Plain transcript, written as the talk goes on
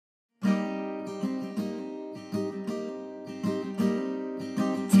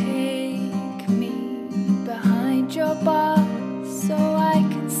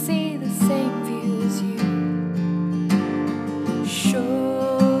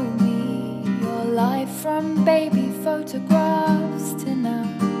from baby photographs to now.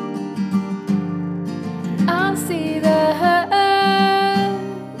 I'll see the hurts,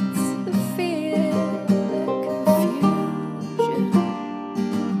 the fear, the confusion,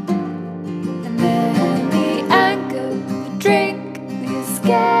 and then the anger, the drink, the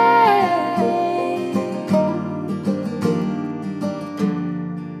escape.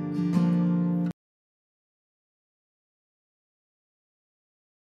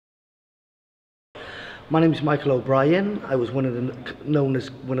 My name is Michael O'Brien. I was known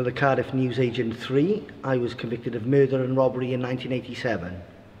as one of the Cardiff Newsagent Three. I was convicted of murder and robbery in 1987.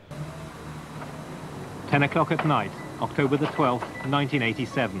 10 o'clock at night, October the 12th,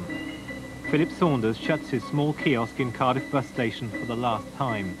 1987. Philip Saunders shuts his small kiosk in Cardiff bus station for the last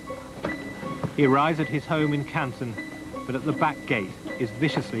time. He arrives at his home in Canton, but at the back gate is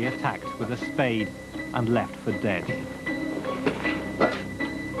viciously attacked with a spade and left for dead.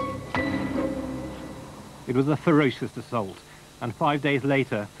 It was a ferocious assault, and 5 days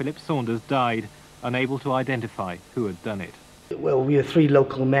later, Philip Saunders died, unable to identify who had done it. Well, we were three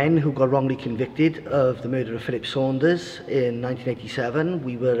local men who got wrongly convicted of the murder of Philip Saunders in 1987.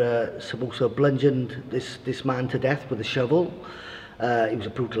 We were supposed to have bludgeoned this man to death with a shovel. It was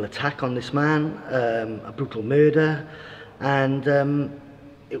a brutal attack on this man, a brutal murder, and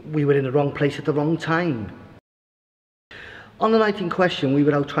we were in the wrong place at the wrong time. On the night in question, we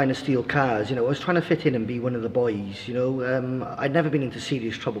were out trying to steal cars. You know, I was trying to fit in and be one of the boys. You know, I'd never been into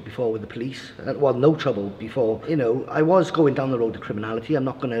serious trouble before with the police. Well, no trouble before. You know, I was going down the road of criminality. I'm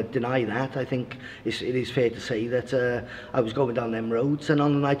not going to deny that. I think it is fair to say that I was going down them roads. And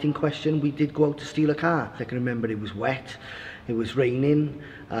on the night in question, we did go out to steal a car. I can remember it was wet. It was raining.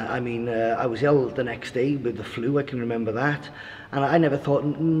 I was ill the next day with the flu. I can remember that. And I never thought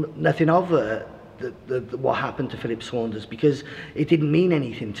nothing of what happened to Philip Saunders, because it didn't mean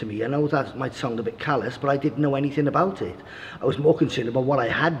anything to me. I know that might sound a bit callous, but I didn't know anything about it. I was more concerned about what I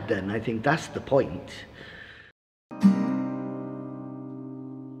had done. I think that's the point.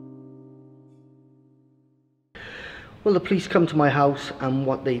 Well, the police come to my house, and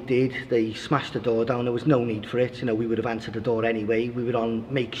what they did, they smashed the door down. There was no need for it. You know, we would have answered the door anyway. We were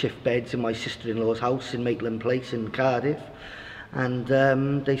on makeshift beds in my sister-in-law's house in Maitland Place in Cardiff. And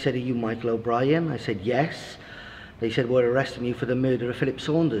they said, "Are you Michael O'Brien?" I said, "Yes." They said, "We're arresting you for the murder of Philip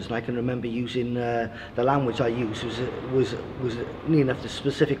Saunders." And I can remember using the language I used was near enough the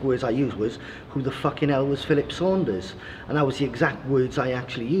specific words I used was, "Who the fucking hell was Philip Saunders?" And that was the exact words I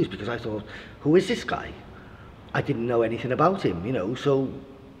actually used, because I thought, who is this guy? I didn't know anything about him, you know, so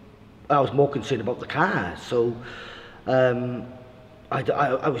I was more concerned about the car. So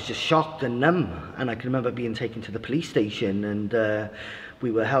I was just shocked and numb, and I can remember being taken to the police station, and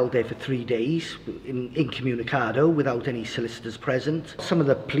we were held there for 3 days incommunicado without any solicitors present. Some of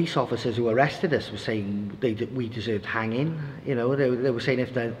the police officers who arrested us were saying we deserved hanging. You know, they were saying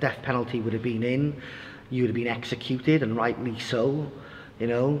if the death penalty would have been in, you would have been executed, and rightly so. You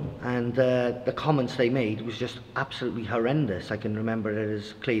know, and the comments they made was just absolutely horrendous. I can remember it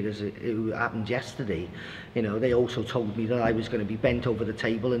as clear as it happened yesterday. You know, they also told me that I was going to be bent over the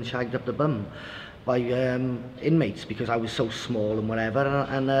table and shagged up the bum by inmates because I was so small and whatever,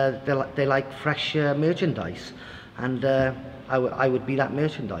 and they like fresh merchandise, and I would be that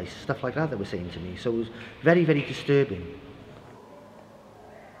merchandise, stuff like that they were saying to me. So it was very, very disturbing.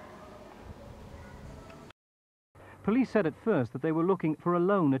 Police said at first that they were looking for a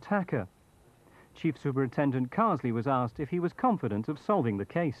lone attacker. Chief Superintendent Carsley was asked if he was confident of solving the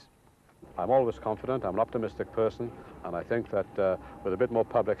case. I'm always confident, I'm an optimistic person, and I think that with a bit more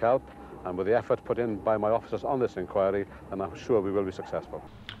public help and with the effort put in by my officers on this inquiry, then I'm sure we will be successful.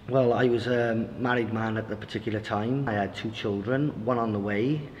 Well, I was a married man at the particular time. I had 2 children, one on the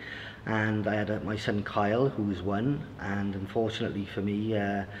way, and I had my son Kyle, who was 1, and unfortunately for me,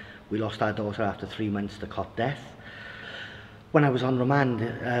 we lost our daughter after 3 months to cot death. When I was on remand,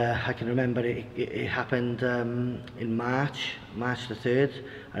 I can remember it happened in March the 3rd.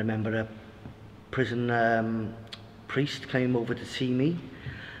 I remember a prison priest came over to see me,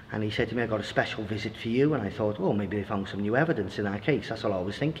 and he said to me, "I got a special visit for you." And I thought, oh, maybe they found some new evidence in our case. That's all I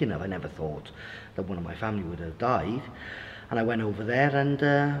was thinking of. I never thought that one of my family would have died. And I went over there, and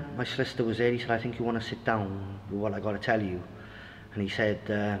my solicitor was there. He said, "I think you want to sit down with what I got to tell you." And he said,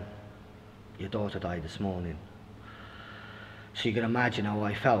 "Your daughter died this morning." So you can imagine how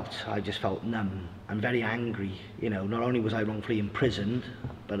I felt. I just felt numb and very angry. You know, not only was I wrongfully imprisoned,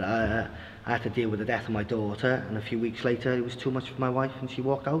 but I had to deal with the death of my daughter, and a few weeks later it was too much for my wife and she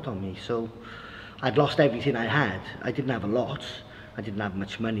walked out on me. So I'd lost everything I had. I didn't have a lot. I didn't have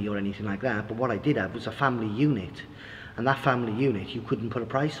much money or anything like that, but what I did have was a family unit, and that family unit you couldn't put a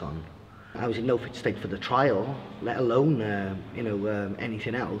price on. I was in no fit state for the trial, let alone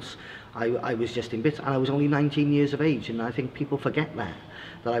anything else. I was just in bits, and I was only 19 years of age, and I think people forget that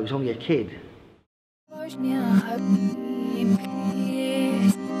I was only a kid.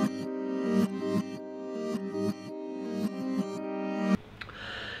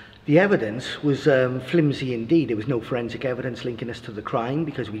 The evidence was flimsy indeed. There was no forensic evidence linking us to the crime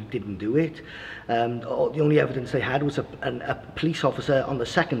because we didn't do it. The only evidence they had was a police officer on the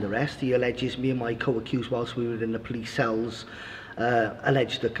second arrest. He alleges me and my co-accused, whilst we were in the police cells,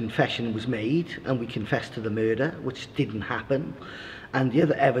 alleged the confession was made and we confessed to the murder, which didn't happen. And the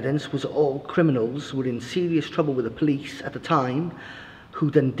other evidence was all criminals who were in serious trouble with the police at the time, who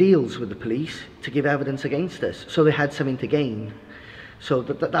done deals with the police to give evidence against us. So they had something to gain. So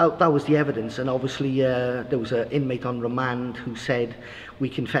that was the evidence, and obviously there was an inmate on remand who said we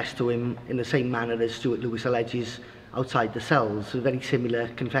confessed to him in the same manner as Stuart Lewis alleges outside the cells, a very similar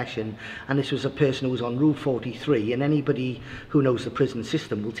confession. And this was a person who was on Rule 43, and anybody who knows the prison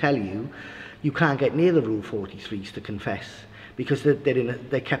system will tell you, you can't get near the Rule 43s to confess, because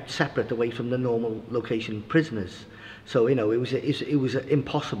they're kept separate away from the normal location prisoners. So, you know, it was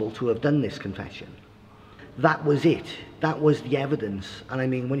impossible to have done this confession. That was it. That was the evidence. And I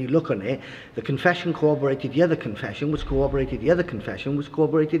mean, when you look on it, the confession corroborated the other confession, which corroborated the other confession, which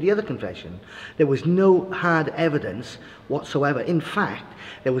corroborated the other confession. There was no hard evidence whatsoever. In fact,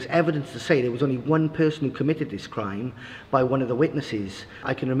 there was evidence to say there was only one person who committed this crime by one of the witnesses.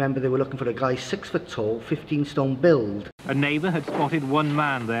 I can remember they were looking for a guy 6 foot tall, 15 stone build. A neighbour had spotted one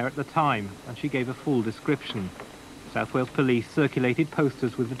man there at the time, and she gave a full description. South Wales Police circulated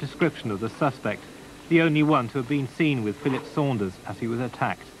posters with the description of the suspect, the only one to have been seen with Philip Saunders as he was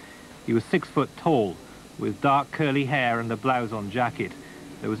attacked. He was 6 foot tall, with dark curly hair and a blouse-on jacket.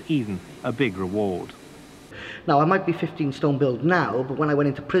 There was even a big reward. Now, I might be 15 stone build now, but when I went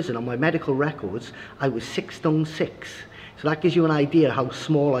into prison on my medical records, I was 6 stone 6. So that gives you an idea how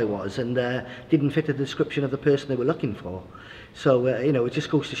small I was, and didn't fit the description of the person they were looking for. So, you know, it just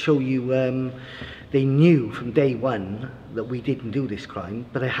goes to show you they knew from day one that we didn't do this crime,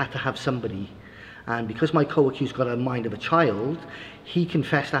 but they had to have somebody. And because my co-accused got a mind of a child, he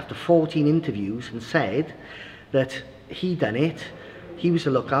confessed after 14 interviews and said that he done it, he was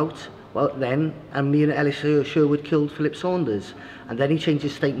the lookout, well then, and me and Ellis Sherwood killed Philip Saunders. And then he changed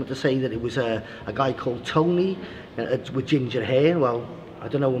his statement to say that it was a guy called Tony with ginger hair. Well, I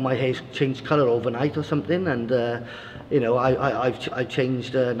don't know, when my hair's changed colour overnight or something, and you know, I've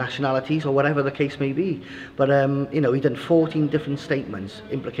changed nationalities or whatever the case may be. But you know, he done 14 different statements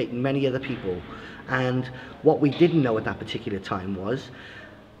implicating many other people. And what we didn't know at that particular time was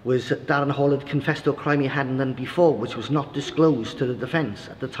that Darren Hall had confessed to a crime he hadn't done before, which was not disclosed to the defence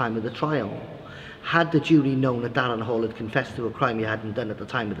at the time of the trial. Had the jury known that Darren Hall had confessed to a crime he hadn't done at the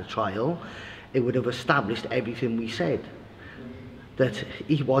time of the trial, it would have established everything we said. That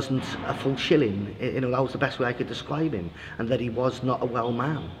he wasn't a full shilling, you know, that was the best way I could describe him, and that he was not a well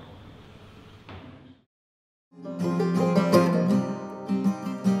man.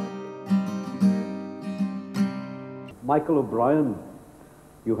 Michael O'Brien,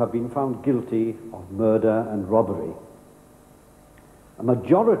 you have been found guilty of murder and robbery. A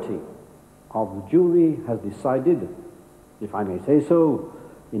majority of the jury has decided, if I may say so,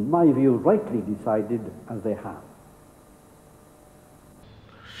 in my view, rightly decided as they have.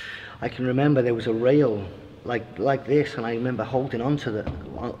 I can remember there was a rail like this, and I remember holding onto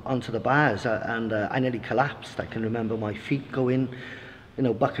the bars, and I nearly collapsed. I can remember my feet going, you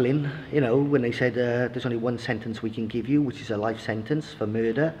know, buckling, you know, when they said there's only one sentence we can give you, which is a life sentence for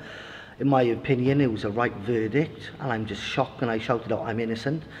murder. In my opinion, it was a right verdict, and I'm just shocked, and I shouted out, I'm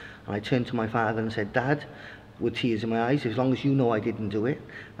innocent. And I turned to my father and said, Dad, with tears in my eyes, as long as you know I didn't do it,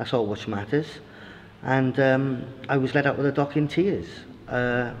 that's all which matters. And I was let out of the dock in tears.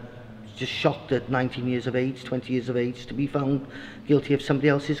 Just shocked at 19 years of age, 20 years of age, to be found guilty of somebody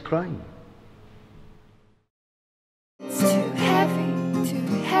else's crime. It's too heavy, too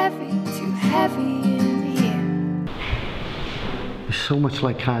heavy, too heavy in here. It's so much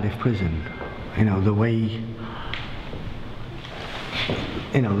like Cardiff Prison, you know, the way,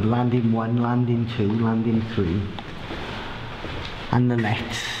 you know, landing 1, landing 2, landing 3, and the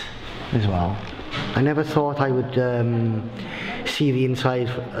nets as well. I never thought I would see the inside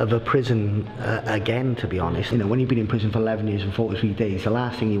of a prison again, to be honest. You know, when you've been in prison for 11 years and 43 days, the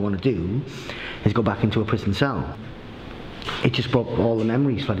last thing you want to do is go back into a prison cell. It just brought all the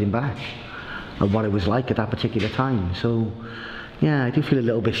memories flooding back of what it was like at that particular time. So, yeah, I do feel a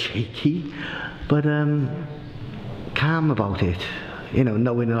little bit shaky, but calm about it. You know,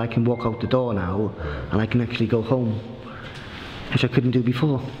 knowing that I can walk out the door now and I can actually go home, which I couldn't do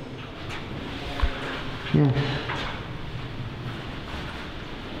before. Yes.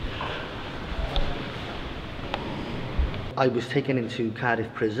 I was taken into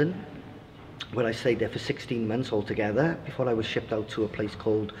Cardiff prison, where I stayed there for 16 months altogether, before I was shipped out to a place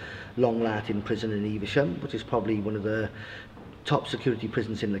called Long Lartin Prison in Evesham, which is probably one of the top security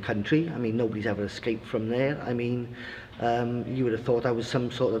prisons in the country. I mean, nobody's ever escaped from there. I mean, you would have thought I was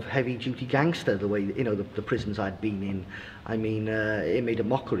some sort of heavy-duty gangster, the way, you know, the prisons I'd been in. I mean, it made a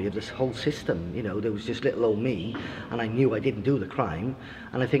mockery of this whole system. You know, there was just little old me, and I knew I didn't do the crime,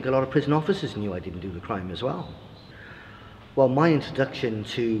 and I think a lot of prison officers knew I didn't do the crime as well. Well, my introduction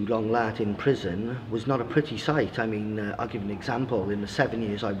to Long Lartin prison was not a pretty sight. I mean, I'll give you an example. In the 7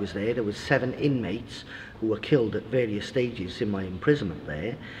 years I was there was 7 inmates who were killed at various stages in my imprisonment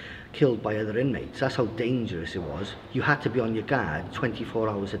there, killed by other inmates. That's how dangerous it was. You had to be on your guard 24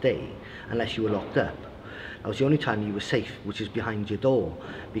 hours a day, unless you were locked up. That was the only time you were safe, which is behind your door,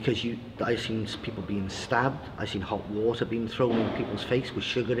 because I've seen people being stabbed, I've seen hot water being thrown in people's face with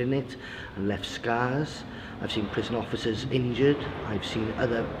sugar in it and left scars. I've seen prison officers injured. I've seen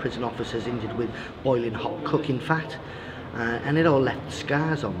other prison officers injured with boiling hot cooking fat, and it all left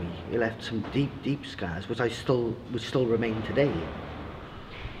scars on me. It left some deep, deep scars, which still remain today.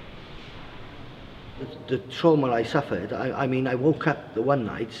 The trauma I suffered, I mean, I woke up the one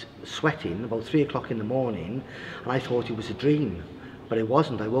night sweating about 3 o'clock in the morning, and I thought it was a dream, but it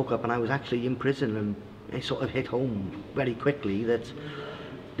wasn't. I woke up and I was actually in prison, and it sort of hit home very quickly that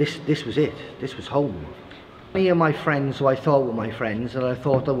this was it. This was home. Many of my friends who I thought were my friends, and I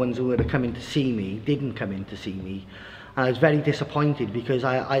thought the ones who were coming to see me, didn't come in to see me. And I was very disappointed, because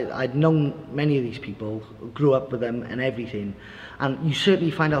I'd known many of these people, grew up with them and everything. And you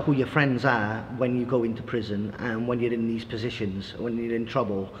certainly find out who your friends are when you go into prison and when you're in these positions, when you're in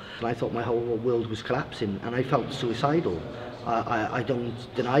trouble. And I thought my whole world was collapsing, and I felt suicidal. I don't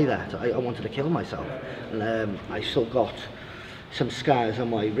deny that. I wanted to kill myself. And I still got some scars on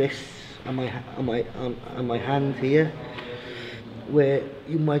my wrists, on my hand here, where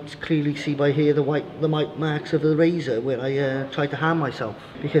you might clearly see by here the white marks of the razor where I tried to harm myself,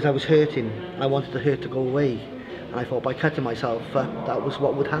 because I was hurting. I wanted the hurt to go away, and I thought by cutting myself up, that was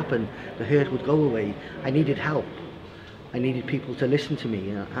what would happen. The hurt would go away. I needed help. I needed people to listen to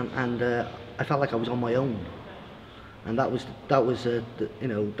me, and I felt like I was on my own. And that was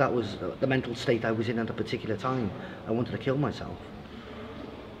the mental state I was in at a particular time. I wanted to kill myself.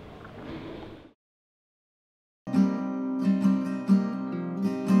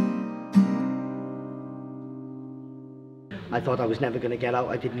 I thought I was never going to get out.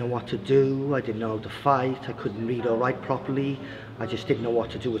 I didn't know what to do. I didn't know how to fight. I couldn't read or write properly. I just didn't know what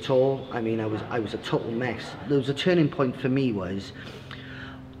to do at all. I mean, I was a total mess. There was a turning point for me.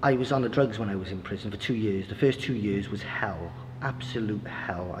 I was on the drugs when I was in prison for 2 years. The first 2 years was hell, absolute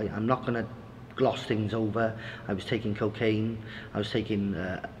hell. I'm not going to gloss things over. I was taking cocaine. I was taking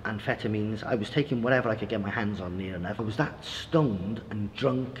amphetamines. I was taking whatever I could get my hands on near enough. I was that stoned and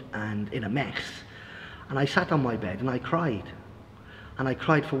drunk and in a mess. And I sat on my bed and I cried. And I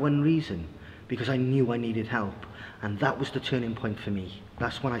cried for one reason, because I knew I needed help. And that was the turning point for me.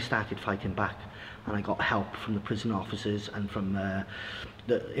 That's when I started fighting back. And I got help from the prison officers and from the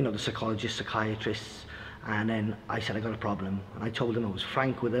psychologists, psychiatrists. And then I said, I got a problem. And I told them, I was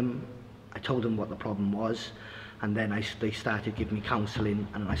frank with them. I told them what the problem was. And then they started giving me counselling,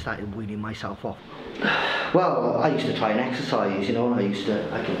 and I started weaning myself off. Well, I used to try and exercise, you know, and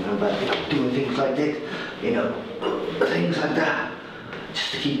I can remember doing things like this, you know, things like that,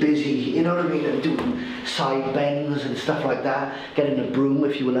 just to keep busy, you know what I mean, and doing side bends and stuff like that, getting a broom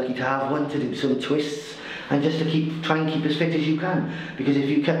if you were lucky to have one, to do some twists, and just to try and keep as fit as you can, because if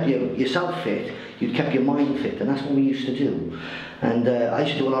you kept yourself fit, you'd kept your mind fit, and that's what we used to do. And I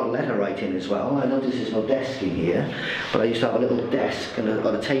used to do a lot of letter writing as well. I notice there's no desk in here, but I used to have a little desk and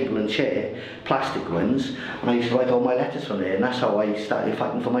a table and chair, plastic ones, and I used to write all my letters from there, and that's how I started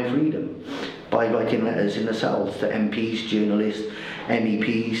fighting for my freedom, by writing letters in the cells to MPs, journalists,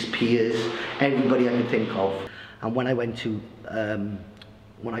 MEPs, peers, everybody I could think of. And when I went to,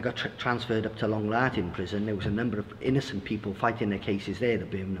 when I got transferred up to Long Lartin prison, there was a number of innocent people fighting their cases there, the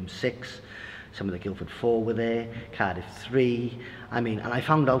Birmingham 6, some of the Guildford 4 were there, Cardiff 3. I mean, and I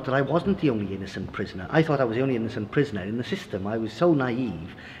found out that I wasn't the only innocent prisoner. I thought I was the only innocent prisoner in the system. I was so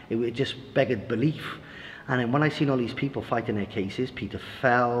naive, it just begged belief. And then when I seen all these people fighting their cases, Peter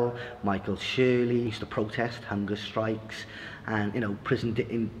Fell, Michael Shirley, used to protest hunger strikes, and, you know,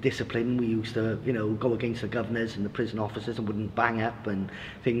 prison discipline. We used to, you know, go against the governors and the prison officers and wouldn't bang up and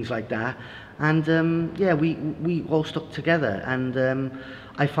things like that. And yeah, we all stuck together, and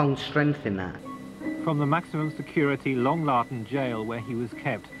I found strength in that. From the maximum security Long Lartin jail where he was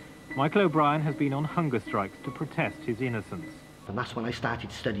kept, Michael O'Brien has been on hunger strikes to protest his innocence. And that's when I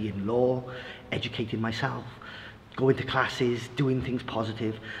started studying law, educating myself, going to classes, doing things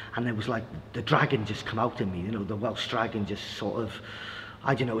positive, and it was like the dragon just come out in me, you know, the Welsh dragon just sort of,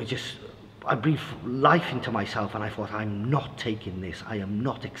 I don't know, I breathed life into myself, and I thought, I'm not taking this, I am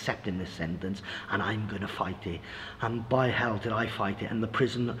not accepting this sentence, and I'm going to fight it. And by hell did I fight it, and the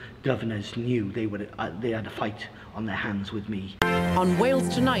prison governors knew they had a fight on their hands with me. On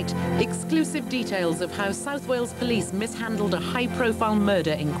Wales Tonight, exclusive details of how South Wales Police mishandled a high-profile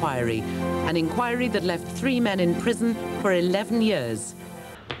murder inquiry, an inquiry that left 3 men in prison for 11 years.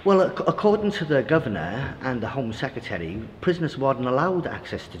 Well, according to the Governor and the Home Secretary, prisoners weren't allowed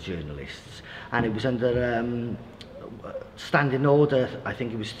access to journalists, and it was under standing order, I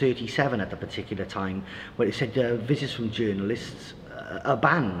think it was 37 at the particular time, where it said visits from journalists are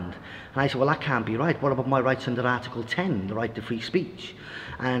banned. And I said, well, that can't be right. What about my rights under Article 10, the right to free speech?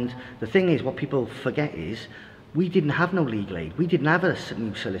 And the thing is, what people forget is, we didn't have no legal aid. We didn't have a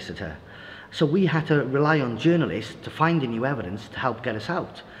new solicitor. So we had to rely on journalists to find the new evidence to help get us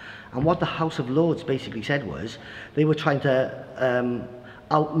out. And what the House of Lords basically said was, they were trying to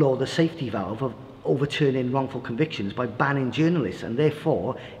outlaw the safety valve of overturning wrongful convictions by banning journalists, and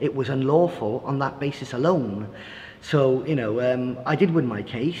therefore it was unlawful on that basis alone. So, you know, I did win my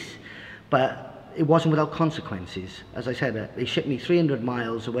case, but it wasn't without consequences. As I said, they shipped me 300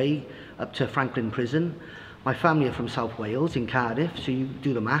 miles away up to Franklin Prison. My family are from South Wales in Cardiff, so you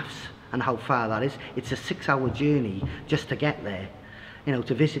do the maths and how far that is. It's a 6-hour journey just to get there, you know,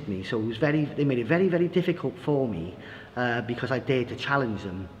 to visit me. So it was they made it very, very difficult for me because I dared to challenge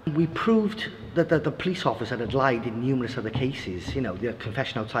them. We proved that the police officer had lied in numerous other cases, you know, the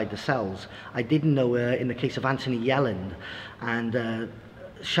confession outside the cells. I didn't know in the case of Anthony Yelland and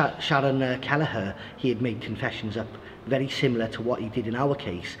Sharon Kelleher, he had made confessions up very similar to what he did in our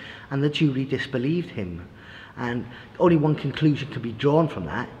case, and the jury disbelieved him. And only one conclusion could be drawn from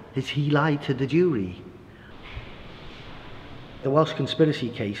that, is he lied to the jury. The Welsh conspiracy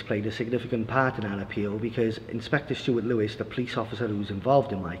case played a significant part in our appeal because Inspector Stuart Lewis, the police officer who was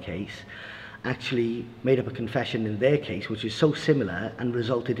involved in my case, actually made up a confession in their case which is so similar and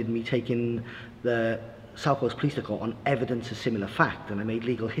resulted in me taking the South Wales Police to court on evidence of similar fact, and I made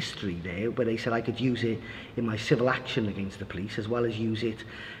legal history there where they said I could use it in my civil action against the police as well as use it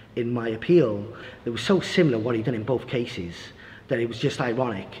in my appeal. It was so similar what he'd done in both cases that it was just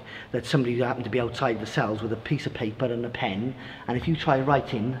ironic that somebody happened to be outside the cells with a piece of paper and a pen, and if you try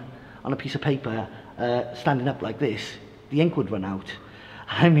writing on a piece of paper standing up like this, the ink would run out.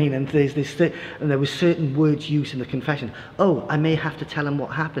 I mean, and there was certain words used in the confession. Oh, I may have to tell him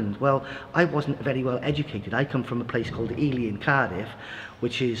what happened. Well, I wasn't very well educated. I come from a place called Ely in Cardiff,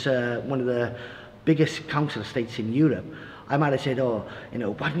 which is one of the biggest council estates in Europe. I might have said, oh, you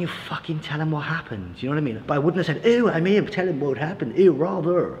know, why don't you fucking tell him what happened? You know what I mean? But I wouldn't have said, oh, I may have tell him what happened, oh,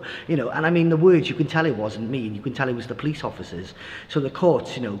 rather. You know, and I mean, the words, you can tell it wasn't me, and you can tell it was the police officers. So the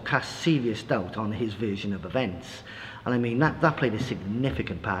courts, you know, cast serious doubt on his version of events. And I mean, that played a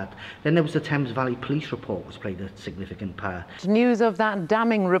significant part. Then there was the Thames Valley Police report, which played a significant part. News of that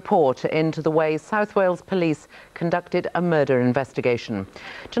damning report into the way South Wales Police conducted a murder investigation.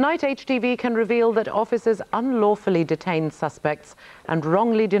 Tonight, HTV can reveal that officers unlawfully detained suspects and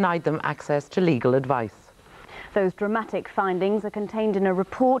wrongly denied them access to legal advice. Those dramatic findings are contained in a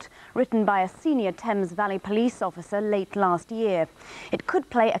report written by a senior Thames Valley police officer late last year. It could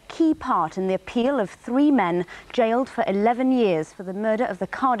play a key part in the appeal of 3 men jailed for 11 years for the murder of the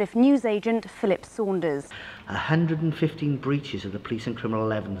Cardiff newsagent Philip Saunders. 115 breaches of the Police and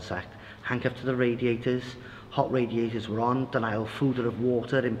Criminal Evidence Act, handcuffed to the radiators, hot radiators were on, denial of food or of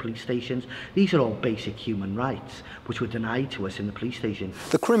water in police stations. These are all basic human rights which were denied to us in the police station.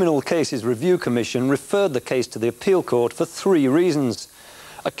 The Criminal Cases Review Commission referred the case to the appeal court for 3 reasons.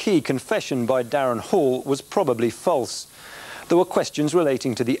 A key confession by Darren Hall was probably false. There were questions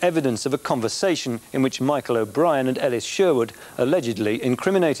relating to the evidence of a conversation in which Michael O'Brien and Ellis Sherwood allegedly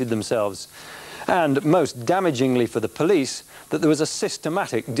incriminated themselves. And, most damagingly for the police, that there was a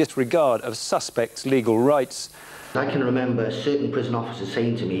systematic disregard of suspects' legal rights. I can remember certain prison officers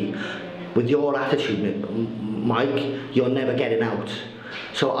saying to me, with your attitude, Mike, you're never getting out.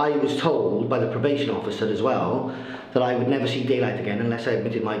 So I was told by the probation officer as well that I would never see daylight again unless I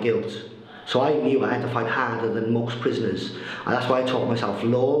admitted my guilt. So I knew I had to fight harder than most prisoners. And that's why I taught myself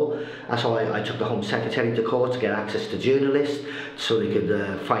law. That's why I took the Home Secretary to court to get access to journalists so they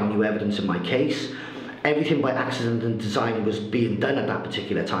could find new evidence in my case. everything by accident and design was being done at that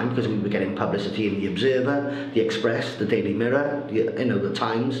particular time because we were getting publicity in the Observer, the Express, the Daily Mirror, the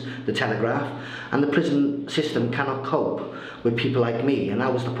Times, the Telegraph, and the prison system cannot cope with people like me, and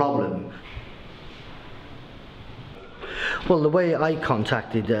that was the problem. Well, the way I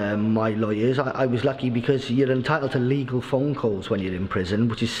contacted my lawyers, I was lucky because you're entitled to legal phone calls when you're in prison,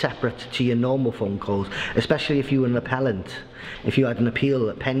 which is separate to your normal phone calls, especially if you were an appellant, if you had an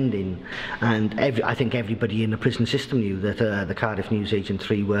appeal pending. And I think everybody in the prison system knew that the Cardiff Newsagent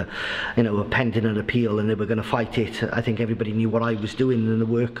Three were pending an appeal and they were going to fight it. I think everybody knew what I was doing and the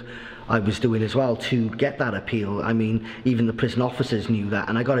work I was doing as well to get that appeal. I mean, even the prison officers knew that,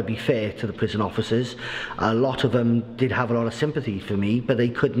 and I got to be fair to the prison officers. A lot of them did have a lot of sympathy for me, but they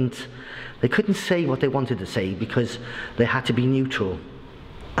couldn't say what they wanted to say because they had to be neutral.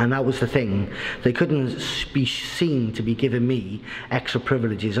 And that was the thing. They couldn't be seen to be giving me extra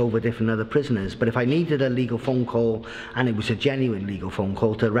privileges over different other prisoners. But if I needed a legal phone call, and it was a genuine legal phone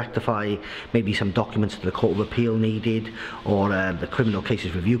call to rectify maybe some documents that the Court of Appeal needed, or the Criminal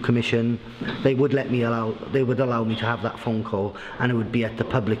Cases Review Commission, they would allow me to have that phone call, and it would be at the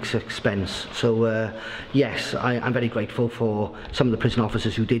public's expense. So yes, I'm very grateful for some of the prison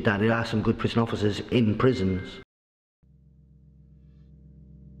officers who did that. There are some good prison officers in prisons.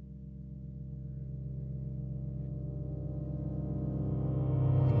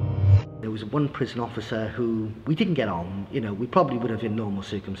 There was one prison officer who we didn't get on, we probably would have in normal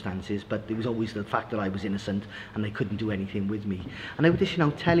circumstances, but there was always the fact that I was innocent and they couldn't do anything with me. And they were dishing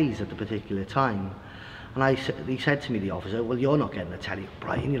out tellies at the particular time. And he said to me, the officer, well, you're not getting a telly,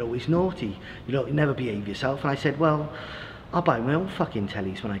 Brian, you're always naughty, you never behave yourself. And I said, well, I'll buy my own fucking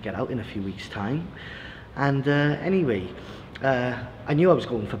tellies when I get out in a few weeks' time. And anyway, I knew I was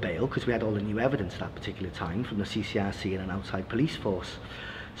going for bail because we had all the new evidence at that particular time from the CCRC and an outside police force.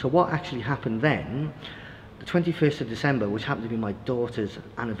 So what actually happened then, the 21st of December, which happened to be my daughter's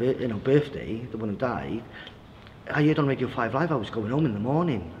birthday, the one who died, I heard on Radio 5 Live I was going home in the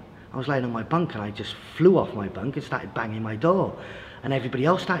morning. I was lying on my bunk and I just flew off my bunk and started banging my door. And everybody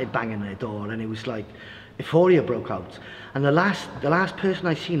else started banging their door, and it was like euphoria broke out. And the last person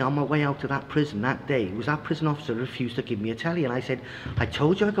I seen on my way out of that prison that day was that prison officer who refused to give me a telly. And I said, I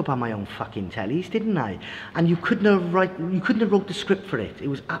told you I could buy my own fucking tellies, didn't I? And you couldn't have wrote the script for it. It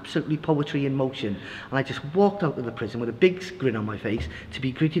was absolutely poetry in motion. And I just walked out of the prison with a big grin on my face to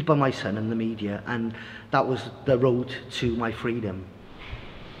be greeted by my son and the media, and that was the road to my freedom.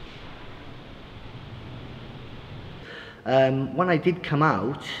 When I did come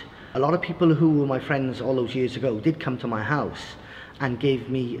out, a lot of people who were my friends all those years ago did come to my house and gave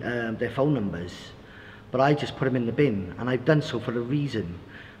me their phone numbers, but I just put them in the bin, and I've done so for a reason,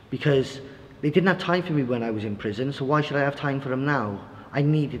 because they didn't have time for me when I was in prison, so why should I have time for them now? I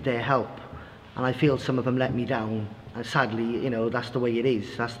needed their help, and I feel some of them let me down, and sadly, that's the way it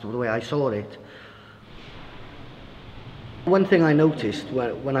is, that's the way I saw it. One thing I noticed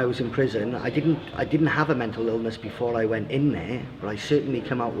when I was in prison, I didn't have a mental illness before I went in there, but I certainly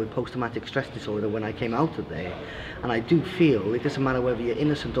came out with post-traumatic stress disorder when I came out of there. And I do feel, it doesn't matter whether you're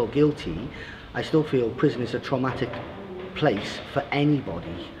innocent or guilty, I still feel prison is a traumatic place for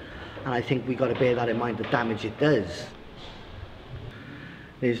anybody. And I think we've got to bear that in mind, the damage it does.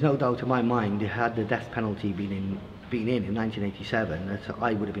 There's no doubt in my mind, had the death penalty been in 1987, that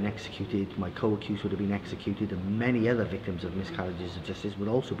I would have been executed, my co-accused would have been executed, and many other victims of miscarriages of justice would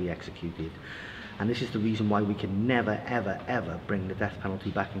also be executed. And this is the reason why we can never, ever, ever bring the death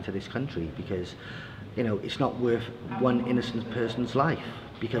penalty back into this country, because, it's not worth one innocent person's life,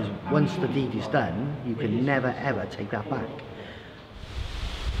 because once the deed is done, you can never, ever take that back.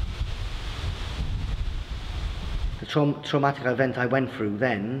 The traumatic event I went through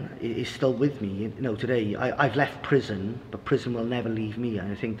then is still with me. Today I've left prison, but prison will never leave me,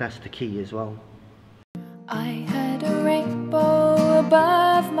 and I think that's the key as well. I had a rainbow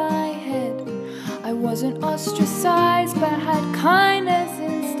above my head. I wasn't ostracized, but had kindness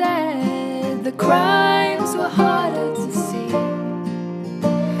instead. The cry